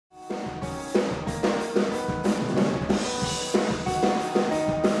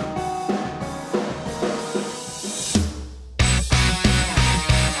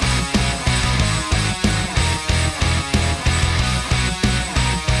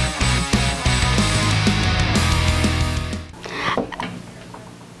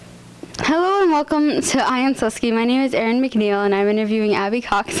Welcome to Ion Susky. My name is Erin McNeil, and I'm interviewing Abby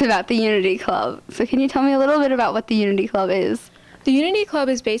Cox about the Unity Club. So can you tell me a little bit about what the Unity Club is? The Unity Club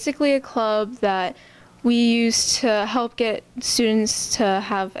is basically a club that we use to help get students to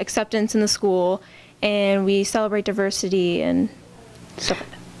have acceptance in the school, and we celebrate diversity and stuff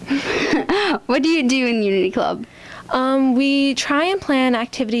like that. What do you do in Unity Club? We try and plan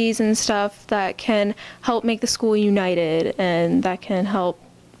activities and stuff that can help make the school united and that can help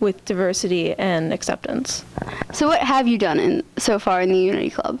with diversity and acceptance. So what have you done so far in the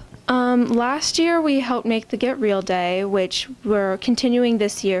Unity Club? Last year we helped make the Get Real Day, which we're continuing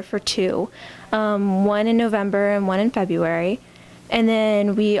this year for two. One in November and one in February. And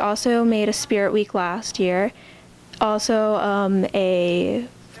then we also made a Spirit Week last year. Also a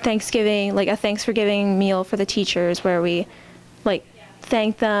Thanksgiving, like a Thanks for Giving meal for the teachers where we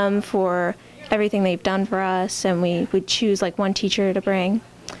thank them for everything they've done for us, and we would choose one teacher to bring.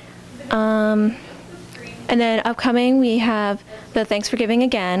 And then upcoming we have the Thanks for Giving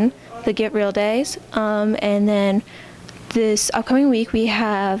again, the Get Real Days, and then this upcoming week we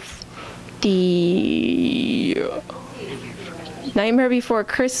have the Nightmare Before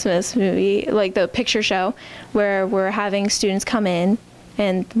Christmas movie, the picture show, where we're having students come in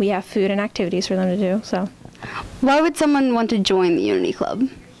and we have food and activities for them to do. So, why would someone want to join the Unity Club?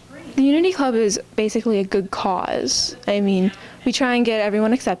 The Unity Club is basically a good cause. I mean, we try and get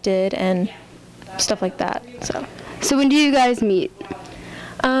everyone accepted and stuff like that. So when do you guys meet?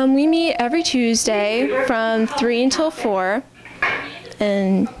 We meet every Tuesday from 3 until 4,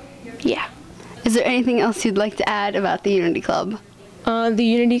 and yeah. Is there anything else you'd like to add about the Unity Club? The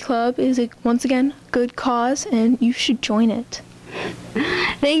Unity Club is, once again, a good cause, and you should join it.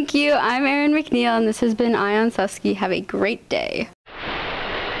 Thank you. I'm Erin McNeil, and this has been Ion Susky. Have a great day.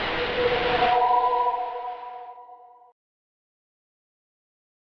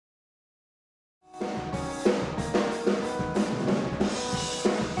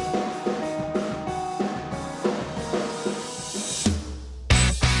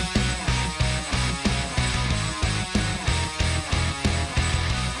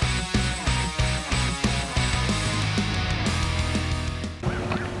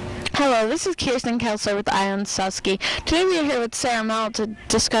 Hello, this is Kirsten Kelsler with Ion Susky. Today we are here with Sarah Mel to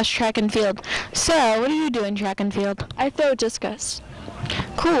discuss track and field. Sarah, what do you do in track and field? I throw discus.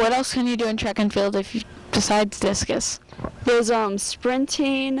 Cool, what else can you do in track and field besides discus? There's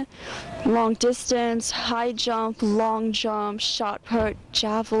sprinting, long distance, high jump, long jump, shot put,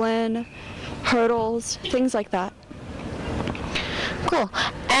 javelin, hurdles, things like that. Cool.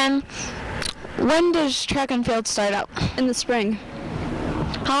 And when does track and field start up? In the spring.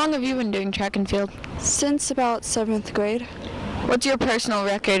 How long have you been doing track and field? Since about 7th grade. What's your personal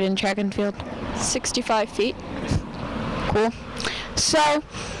record in track and field? 65 feet. Cool. So,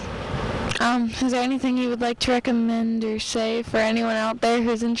 is there anything you would like to recommend or say for anyone out there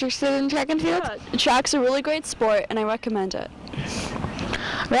who's interested in track and field? Yeah, track's a really great sport, and I recommend it.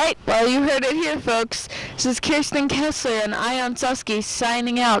 Right, well, you heard it here, folks. This is Kirsten Kessler and Ion Susky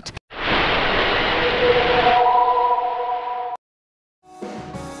signing out.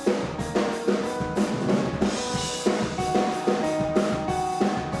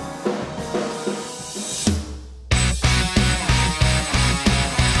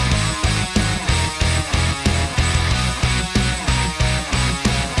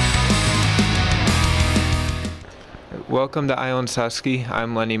 Welcome to Ion Susky.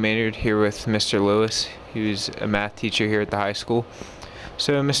 I'm Lenny Maynard here with Mr. Lewis, who's a math teacher here at the high school.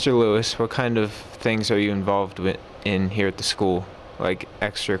 So, Mr. Lewis, what kind of things are you involved in here at the school, like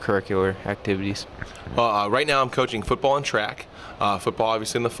extracurricular activities? Well, right now I'm coaching football and track. Football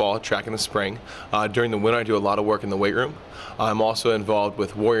obviously in the fall, track in the spring. During the winter I do a lot of work in the weight room. I'm also involved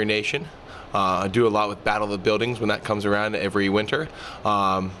with Warrior Nation. I do a lot with Battle of the Buildings when that comes around every winter.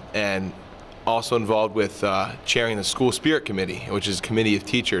 And also involved with chairing the School Spirit Committee, which is a committee of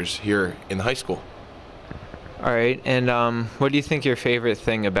teachers here in the high school. All right, and what do you think your favorite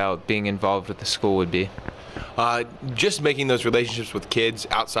thing about being involved with the school would be? Just making those relationships with kids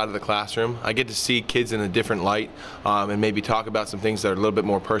outside of the classroom. I get to see kids in a different light and maybe talk about some things that are a little bit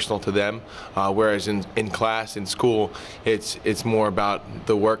more personal to them, whereas in class, in school, it's more about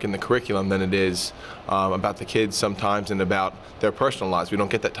the work and the curriculum than it is about the kids sometimes and about their personal lives. We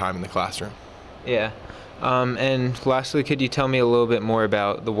don't get that time in the classroom. Yeah. And lastly, could you tell me a little bit more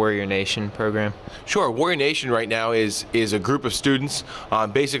about the Warrior Nation program? Sure. Warrior Nation right now is a group of students,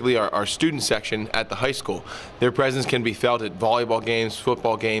 basically our student section at the high school. Their presence can be felt at volleyball games,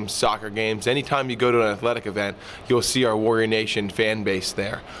 football games, soccer games. Anytime you go to an athletic event, you'll see our Warrior Nation fan base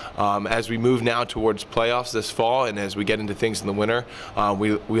there. As we move now towards playoffs this fall and as we get into things in the winter,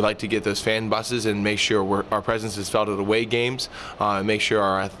 we like to get those fan buses and make sure our presence is felt at away games and make sure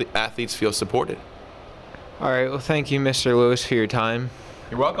our athletes feel supported. All right, well, thank you, Mr. Lewis, for your time.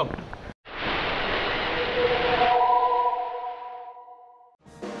 You're welcome.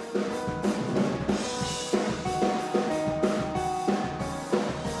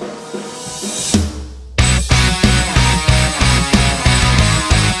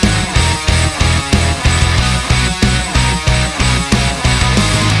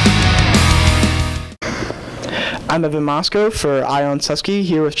 I'm Evan Moscow for Ion Susky,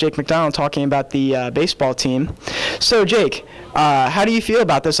 here with Jake McDonald talking about the baseball team. So Jake, how do you feel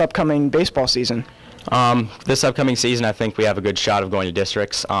about this upcoming baseball season? This upcoming season, I think we have a good shot of going to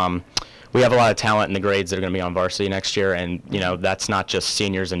districts. We have a lot of talent in the grades that are going to be on varsity next year, and that's not just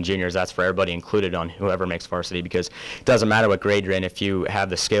seniors and juniors. That's for everybody included on whoever makes varsity, because it doesn't matter what grade you're in. If you have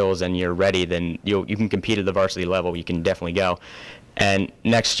the skills and you're ready, then you can compete at the varsity level. You can definitely go. And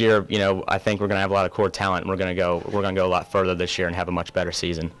next year, I think we're going to have a lot of core talent, and we're going to go a lot further this year and have a much better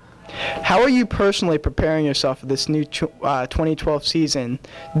season. How are you personally preparing yourself for this new 2012 season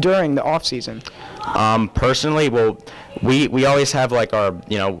during the off season? Personally, well, we always have like our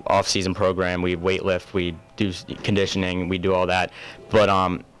off season program. We weight lift, we do conditioning, we do all that.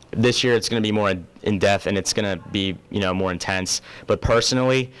 But this year it's going to be more in depth, and it's going to be more intense. But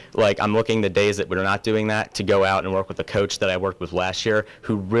personally, like, I'm looking the days that we're not doing that to go out and work with the coach that I worked with last year,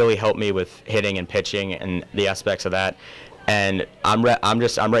 who really helped me with hitting and pitching and the aspects of that. And I'm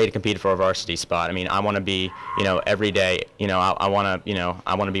ready to compete for a varsity spot. I mean, I want to be every day. I want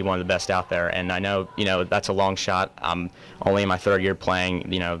to be one of the best out there. And I know that's a long shot. I'm only in my third year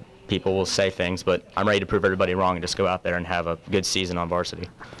playing. People will say things, but I'm ready to prove everybody wrong and just go out there and have a good season on varsity.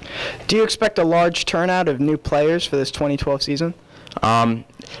 Do you expect a large turnout of new players for this 2012 season?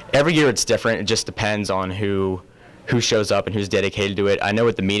 Every year it's different. It just depends on who shows up and who's dedicated to it. I know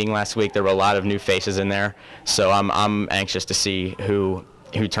at the meeting last week there were a lot of new faces in there, so I'm anxious to see who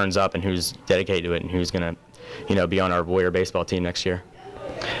turns up and who's dedicated to it and who's going to be on our Warrior baseball team next year.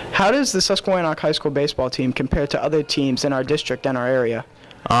 How does the Susquehannock High School baseball team compare to other teams in our district and our area?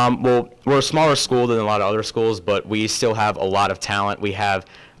 Well, we're a smaller school than a lot of other schools, but we still have a lot of talent. We have,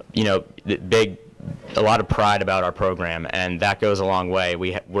 a lot of pride about our program, and that goes a long way.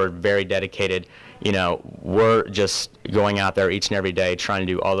 We're very dedicated. We're just going out there each and every day trying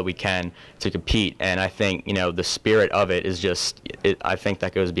to do all that we can to compete, and I think, the spirit of it is just, I think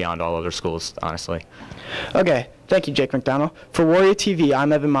that goes beyond all other schools, honestly. Okay, thank you, Jake McDonald. For Warrior TV,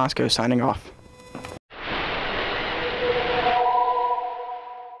 I'm Evan Moscow, signing off.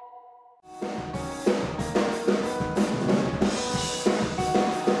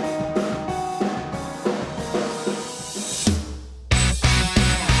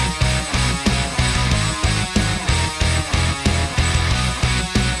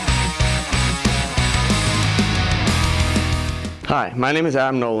 Hi, my name is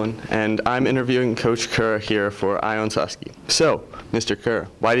Adam Nolan, and I'm interviewing Coach Kerr here for Ion Susky. So, Mr. Kerr,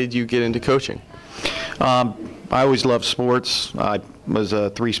 why did you get into coaching? I always loved sports. I was a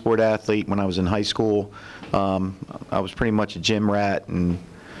three-sport athlete when I was in high school. I was pretty much a gym rat, and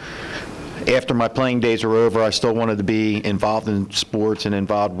after my playing days were over, I still wanted to be involved in sports and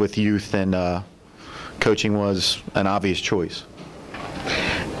involved with youth, and coaching was an obvious choice.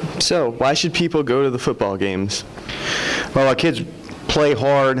 So, why should people go to the football games? Well, our kids play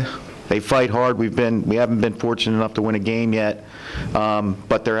hard. They fight hard. We haven't been fortunate enough to win a game yet,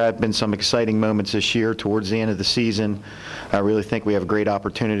 but there have been some exciting moments this year towards the end of the season. I really think we have a great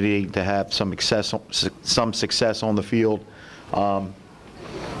opportunity to have some success on the field.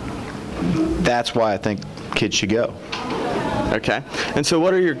 That's why I think kids should go. Okay. And so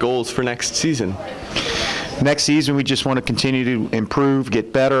what are your goals for next season? Next season, we just want to continue to improve,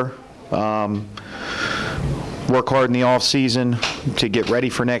 get better, work hard in the off season to get ready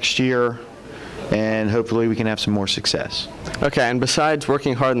for next year, and hopefully we can have some more success. Okay, and besides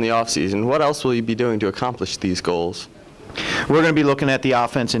working hard in the off season, what else will you be doing to accomplish these goals? We're going to be looking at the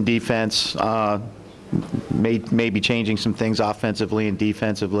offense and defense, maybe changing some things offensively and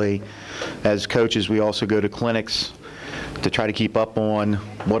defensively. As coaches, we also go to clinics to try to keep up on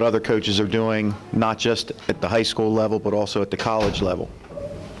what other coaches are doing, not just at the high school level, but also at the college level.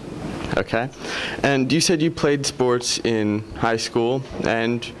 Okay. And you said you played sports in high school,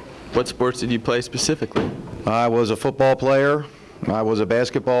 and What sports did you play specifically? I was a football player, I was a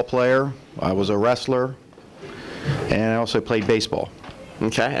basketball player, I was a wrestler, and I also played baseball.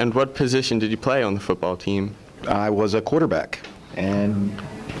 Okay, and what position did you play on the football team? I was a quarterback and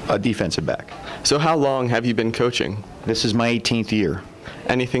a defensive back. So how long have you been coaching? This is my 18th year.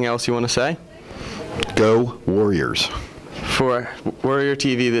 Anything else you want to say? Go Warriors. For Warrior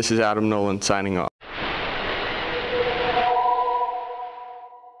TV, this is Adam Nolan signing off.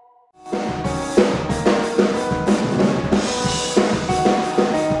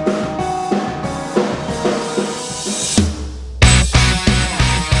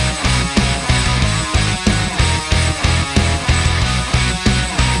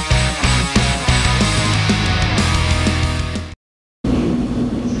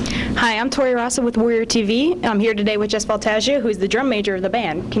 Hi, I'm Tori Rassa with Warrior TV. I'm here today with Jess Baltagia, who's the drum major of the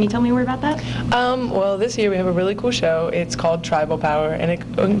band. Can you tell me more about that? Well, this year we have a really cool show. It's called Tribal Power, and it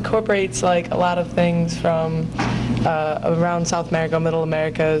incorporates like a lot of things from around South America, Middle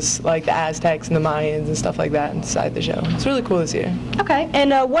Americas, like the Aztecs and the Mayans and stuff like that inside the show. It's really cool this year. Okay,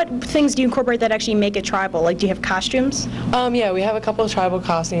 and what things do you incorporate that actually make it tribal? Like, do you have costumes? Yeah, we have a couple of tribal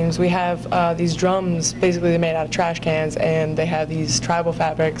costumes. We have these drums, basically they're made out of trash cans, and they have these tribal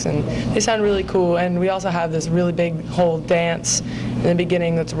fabrics, and they sound really cool. And we also have this really big whole dance in the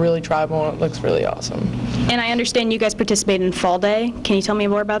beginning that's really tribal, and it looks really awesome. And I understand you guys participate in Fall Day. Can you tell me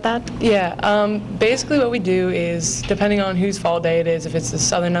more about that? Yeah, basically what we do is, depending on whose fall day it is, if it's the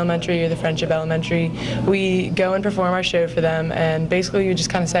Southern Elementary or the Friendship Elementary, we go and perform our show for them, and basically you just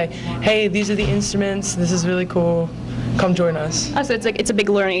kind of say, hey, these are the instruments, this is really cool, come join us. Oh, so it's a big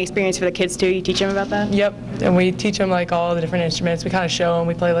learning experience for the kids too. You teach them about that? Yep, and we teach them like all the different instruments. We kind of show them,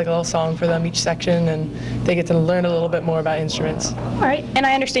 we play like a little song for them each section, and they get to learn a little bit more about instruments. All right, and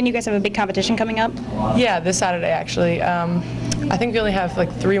I understand you guys have a big competition coming up? Yeah, this Saturday actually. I think we only have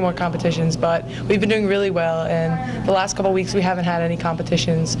like 3 more competitions, but we've been doing really well, and the last couple of weeks we haven't had any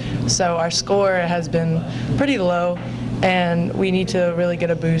competitions, so our score has been pretty low, and we need to really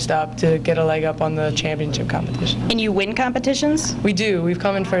get a boost up to get a leg up on the championship competition. And you win competitions? We do. We've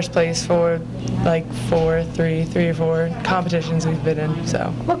come in first place for like 3 or 4 competitions we've been in.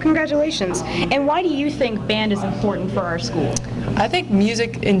 So. Well, congratulations. And why do you think band is important for our school? I think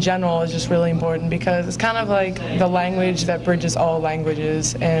music in general is just really important because it's kind of like the language that bridges all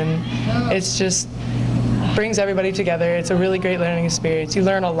languages, and it's just brings everybody together. It's a really great learning experience. You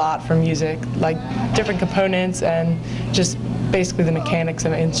learn a lot from music, like different components and just basically the mechanics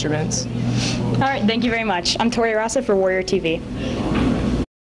of instruments. All right, thank you very much. I'm Tori Rassa for Warrior TV.